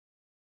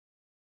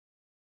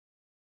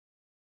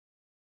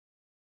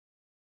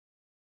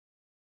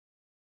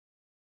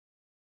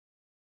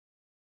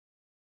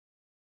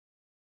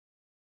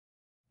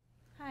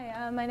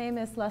Hi, my name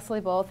is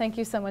Leslie Bull. Thank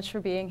you so much for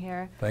being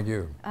here. Thank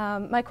you.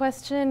 My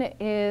question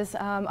is,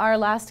 our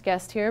last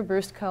guest here,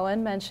 Bruce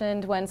Cohen,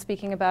 mentioned when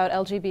speaking about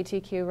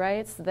LGBTQ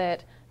rights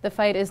that the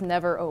fight is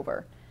never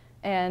over,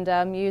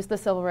 and used the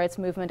civil rights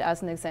movement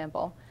as an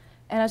example.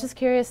 And I was just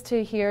curious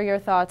to hear your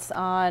thoughts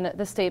on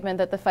the statement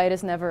that the fight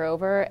is never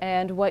over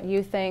and what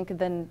you think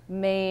the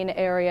main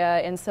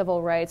area in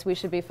civil rights we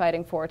should be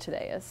fighting for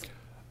today is.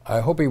 I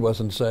hope he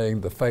wasn't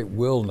saying the fight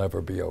will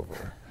never be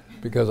over,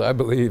 because I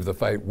believe the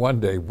fight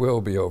one day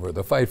will be over.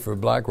 The fight for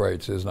black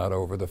rights is not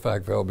over. The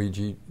fight for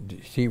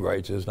LGBT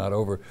rights is not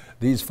over.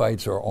 These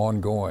fights are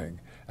ongoing.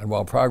 And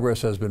while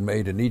progress has been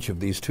made in each of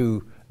these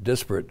two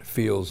disparate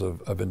fields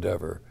of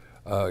endeavor,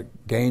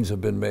 gains have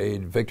been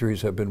made,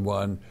 victories have been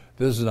won.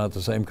 This is not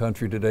the same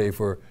country today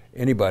for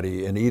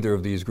anybody in either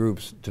of these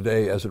groups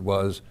today as it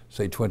was,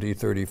 say, 20,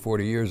 30,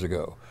 40 years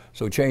ago.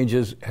 So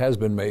changes has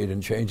been made,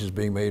 and change is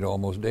being made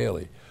almost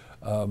daily.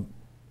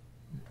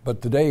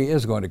 But the day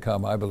is going to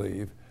come, I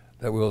believe,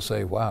 that we'll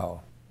say,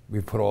 wow,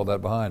 we've put all that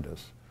behind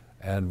us.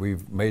 And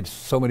we've made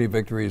so many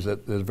victories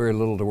that there's very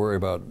little to worry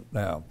about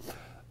now.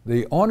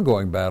 The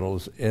ongoing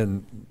battles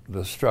in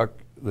the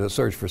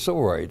search for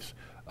civil rights,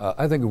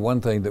 I think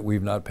one thing that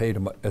we've not paid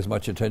as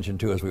much attention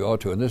to as we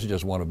ought to, and this is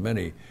just one of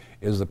many,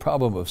 is the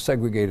problem of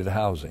segregated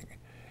housing.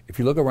 If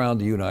you look around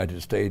the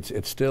United States,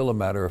 it's still a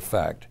matter of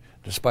fact,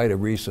 despite a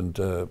recent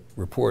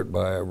report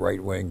by a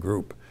right-wing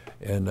group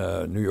in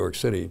New York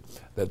City,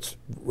 that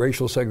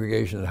racial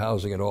segregation in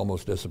housing had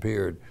almost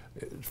disappeared.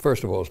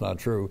 First of all, it's not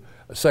true.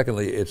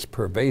 Secondly, it's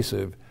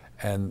pervasive.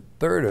 And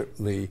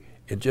thirdly,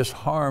 it just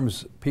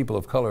harms people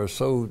of color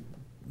so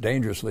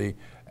dangerously,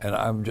 and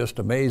I'm just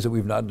amazed that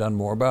we've not done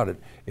more about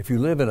it. If you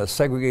live in a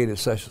segregated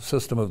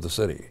system of the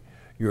city,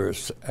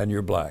 and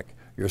you're black,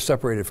 you're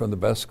separated from the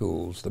best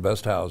schools, the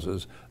best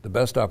houses, the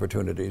best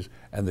opportunities,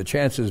 and the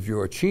chances of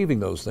you achieving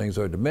those things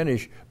are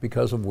diminished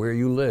because of where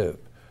you live.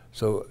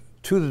 So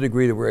to the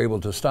degree that we're able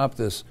to stop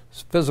this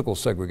physical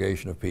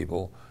segregation of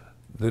people,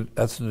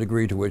 that's the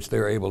degree to which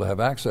they're able to have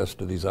access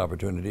to these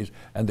opportunities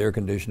and their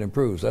condition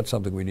improves. That's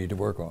something we need to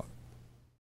work on.